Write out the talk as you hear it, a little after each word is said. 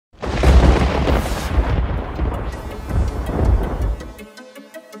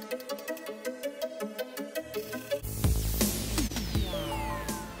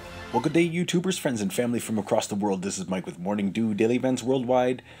Well, good day, YouTubers, friends, and family from across the world. This is Mike with Morning Dew Daily Events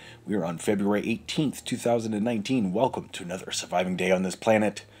Worldwide. We are on February 18th, 2019. Welcome to another surviving day on this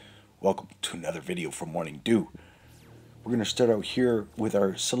planet. Welcome to another video from Morning Dew. We're going to start out here with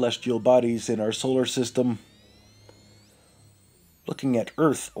our celestial bodies in our solar system. Looking at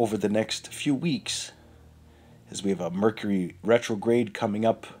Earth over the next few weeks, as we have a Mercury retrograde coming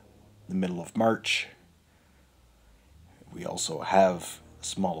up in the middle of March. We also have a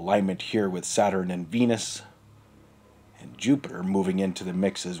small alignment here with Saturn and Venus, and Jupiter moving into the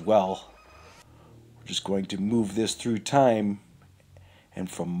mix as well. We're just going to move this through time, and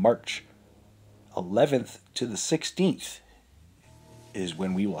from March 11th to the 16th is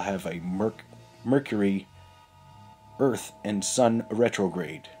when we will have a Mercury, Earth, and Sun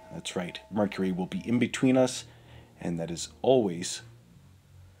retrograde. That's right, Mercury will be in between us, and that is always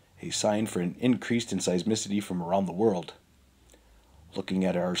a sign for an increase in seismicity from around the world. Looking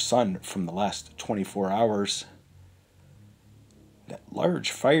at our sun from the last 24 hours, that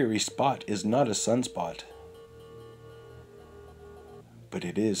large fiery spot is not a sunspot, but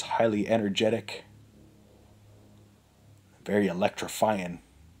it is highly energetic, very electrifying,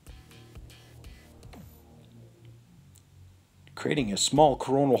 creating a small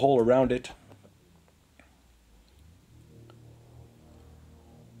coronal hole around it.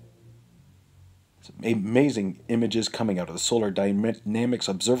 Amazing images coming out of the Solar Dynamics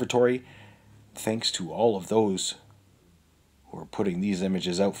Observatory. Thanks to all of those who are putting these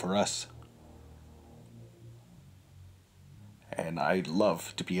images out for us. And I'd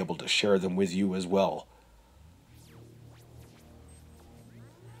love to be able to share them with you as well.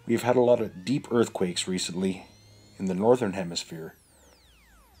 We've had a lot of deep earthquakes recently in the northern hemisphere.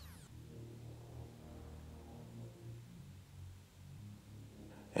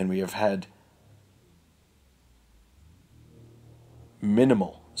 And we have had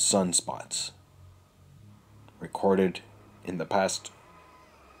minimal sunspots recorded in the past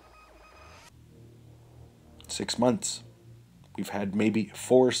 6 months. We've had maybe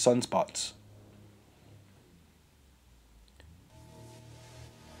 4 sunspots.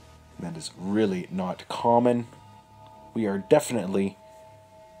 And that is really not common. We are definitely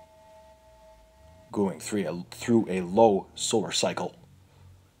going through a low solar cycle.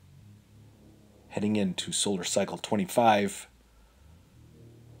 Heading into solar cycle 25.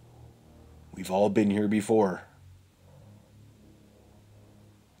 We've all been here before.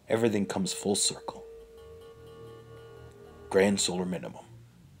 Everything comes full circle. Grand solar minimum.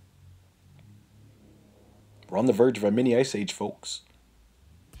 We're on the verge of a mini ice age, folks.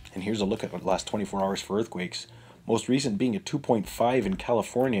 And here's a look at the last 24 hours for earthquakes. Most recent being a 2.5 in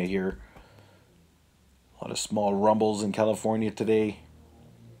California here. A lot of small rumbles in California today.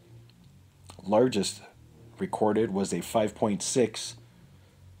 Largest recorded was a 5.6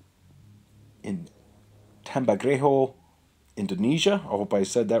 in Tambagrejo, Indonesia. I hope I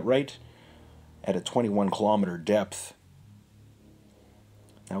said that right. At a 21-kilometer depth.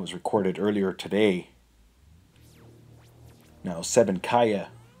 That was recorded earlier today. Now, Sabancaya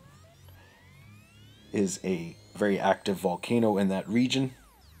is a very active volcano in that region.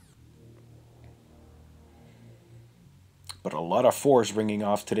 But a lot of 4s ringing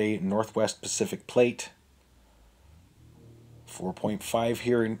off today in Northwest Pacific Plate. 4.5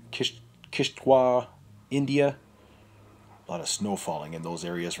 here in Kishtwar, India. A lot of snow falling in those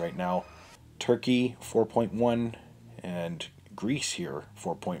areas right now. Turkey, 4.1, and Greece here,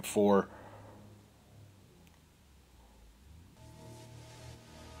 4.4.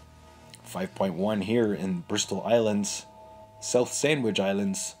 .1 here in Bristol Islands, South Sandwich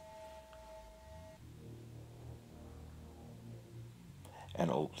Islands.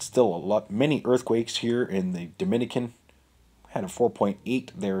 And still many earthquakes here in the Dominican. Had a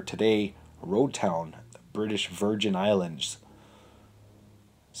 4.8 there today. Road Town, the British Virgin Islands.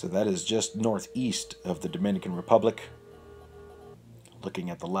 So that is just northeast of the Dominican Republic. Looking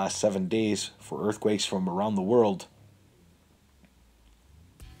at the last 7 days for earthquakes from around the world.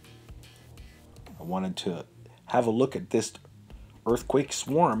 I wanted to have a look at this earthquake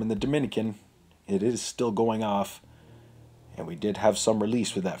swarm in the Dominican. It is still going off. And we did have some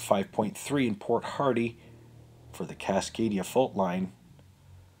release with that 5.3 in Port Hardy for the Cascadia fault line.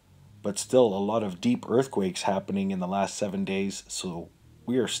 But still a lot of deep earthquakes happening in the last 7 days, so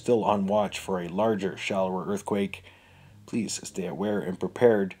we are still on watch for a larger, shallower earthquake. Please stay aware and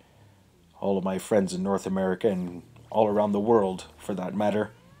prepared, all of my friends in North America and all around the world for that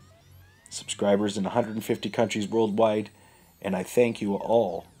matter. Subscribers in 150 countries worldwide, and I thank you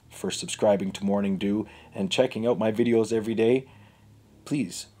all for subscribing to Morning Dew and checking out my videos every day.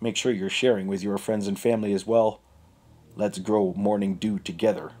 Please make sure you're sharing with your friends and family as well. Let's grow Morning Dew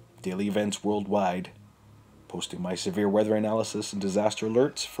together. daily events worldwide, posting my severe weather analysis and disaster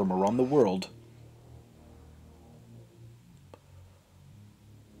alerts from around the world.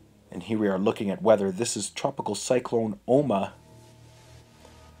 And here we are looking at weather. This is Tropical Cyclone Oma.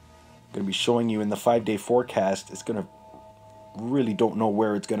 I'm going to be showing you in the 5-day forecast. It's going to really don't know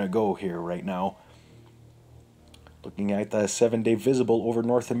where it's going to go here right now. Looking at the 7-day visible over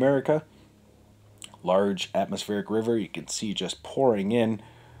North America. Large atmospheric river, you can see just pouring in.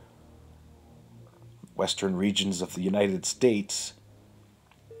 Western regions of the United States.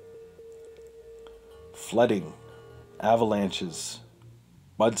 Flooding, avalanches,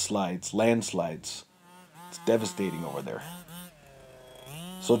 mudslides, landslides. It's devastating over there.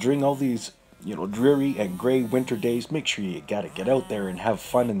 So during all these, dreary and gray winter days, make sure you gotta get out there and have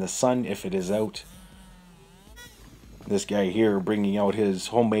fun in the sun if it is out. This guy here bringing out his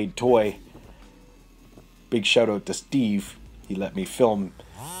homemade toy. Big shout out to Steve. He let me film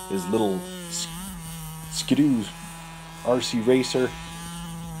his little Skidoo RC racer.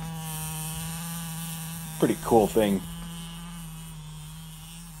 Pretty cool thing.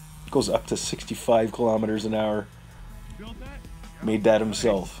 Goes up to 65 kilometers an hour. Made that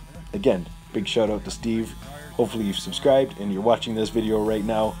himself. Again, big shout out to Steve. Hopefully you've subscribed and you're watching this video right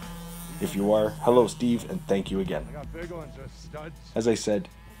now. If you are, hello Steve, and thank you again. As I said,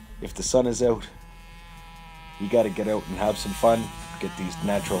 if the sun is out, you gotta get out and have some fun, get these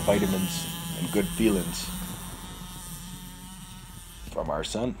natural vitamins and good feelings from our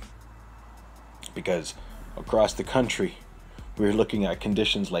sun. Because across the country, we're looking at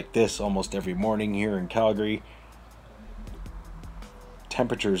conditions like this almost every morning here in Calgary.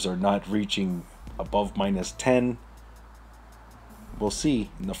 Temperatures are not reaching above -10. We'll see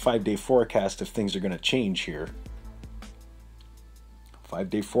in the 5-day forecast if things are going to change here.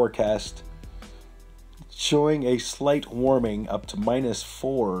 5-day forecast showing a slight warming up to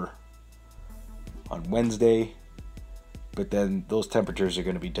 -4 on Wednesday. But then those temperatures are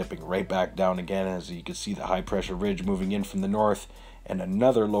going to be dipping right back down again, as you can see the high pressure ridge moving in from the north and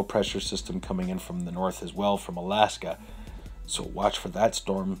another low pressure system coming in from the north as well from Alaska. So watch for that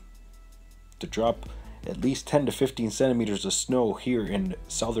storm to drop at least 10 to 15 centimeters of snow here in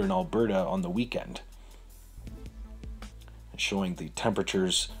southern Alberta on the weekend. Showing the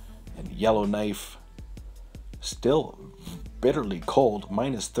temperatures in Yellowknife still bitterly cold,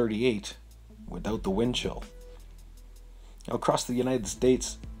 -38 without the wind chill. Now, across the United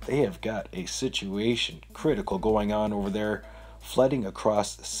States, they have got a situation critical going on over there, flooding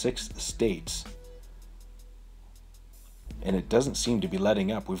across 6 states. And it doesn't seem to be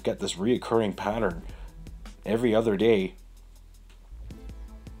letting up. We've got this reoccurring pattern every other day.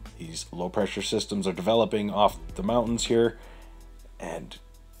 These low pressure systems are developing off the mountains here and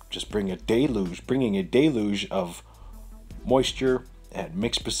just bringing a deluge of moisture and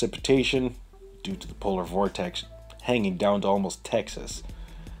mixed precipitation due to the polar vortex hanging down to almost Texas.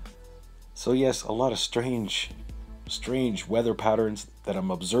 So yes, a lot of strange weather patterns that I'm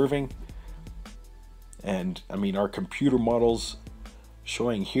observing. And I mean, our computer models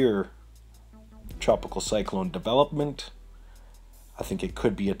showing here tropical cyclone development. I think it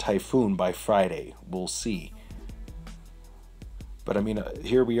could be a typhoon by Friday. We'll see. But I mean,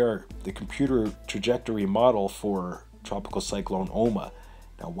 here we are, the computer trajectory model for tropical cyclone Oma.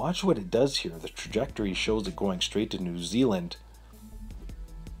 Now watch what it does here. The trajectory shows it going straight to New Zealand,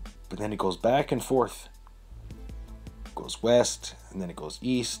 but then it goes back and forth. It goes west, and then it goes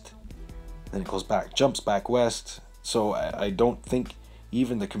east, then it goes back, jumps back west. So I don't think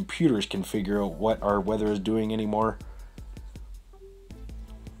even the computers can figure out what our weather is doing anymore.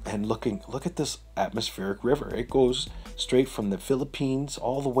 And look at this atmospheric river. It goes straight from the Philippines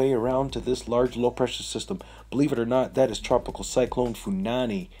all the way around to this large low pressure system. Believe it or not, that is Tropical Cyclone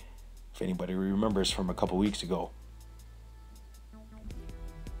Funani, if anybody remembers from a couple weeks ago.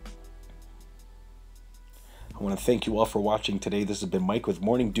 I want to thank you all for watching today. This has been Mike with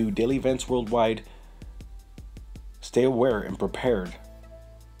Morning Dew Daily Events Worldwide. Stay aware and prepared.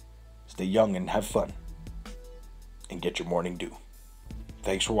 Stay young and have fun. And get your morning dew.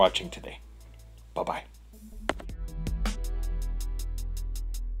 Thanks for watching today. Bye-bye.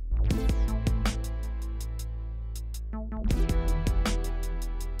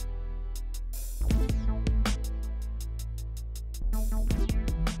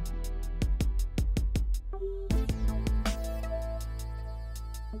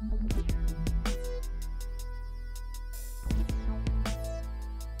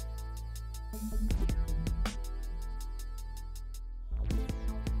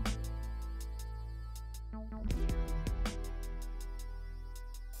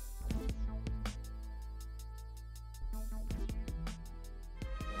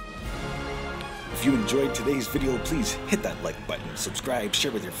 If you enjoyed today's video, please hit that like button, subscribe, share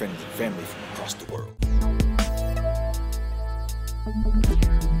with your friends and family from across the world.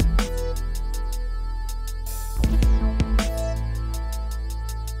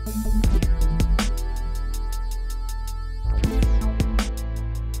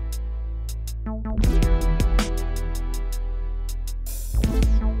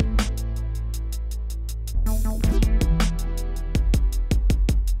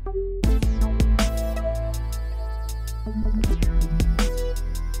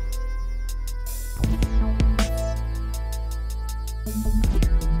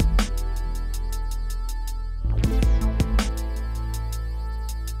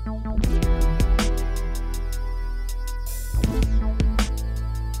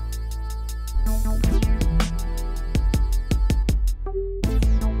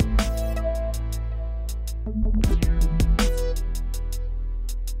 You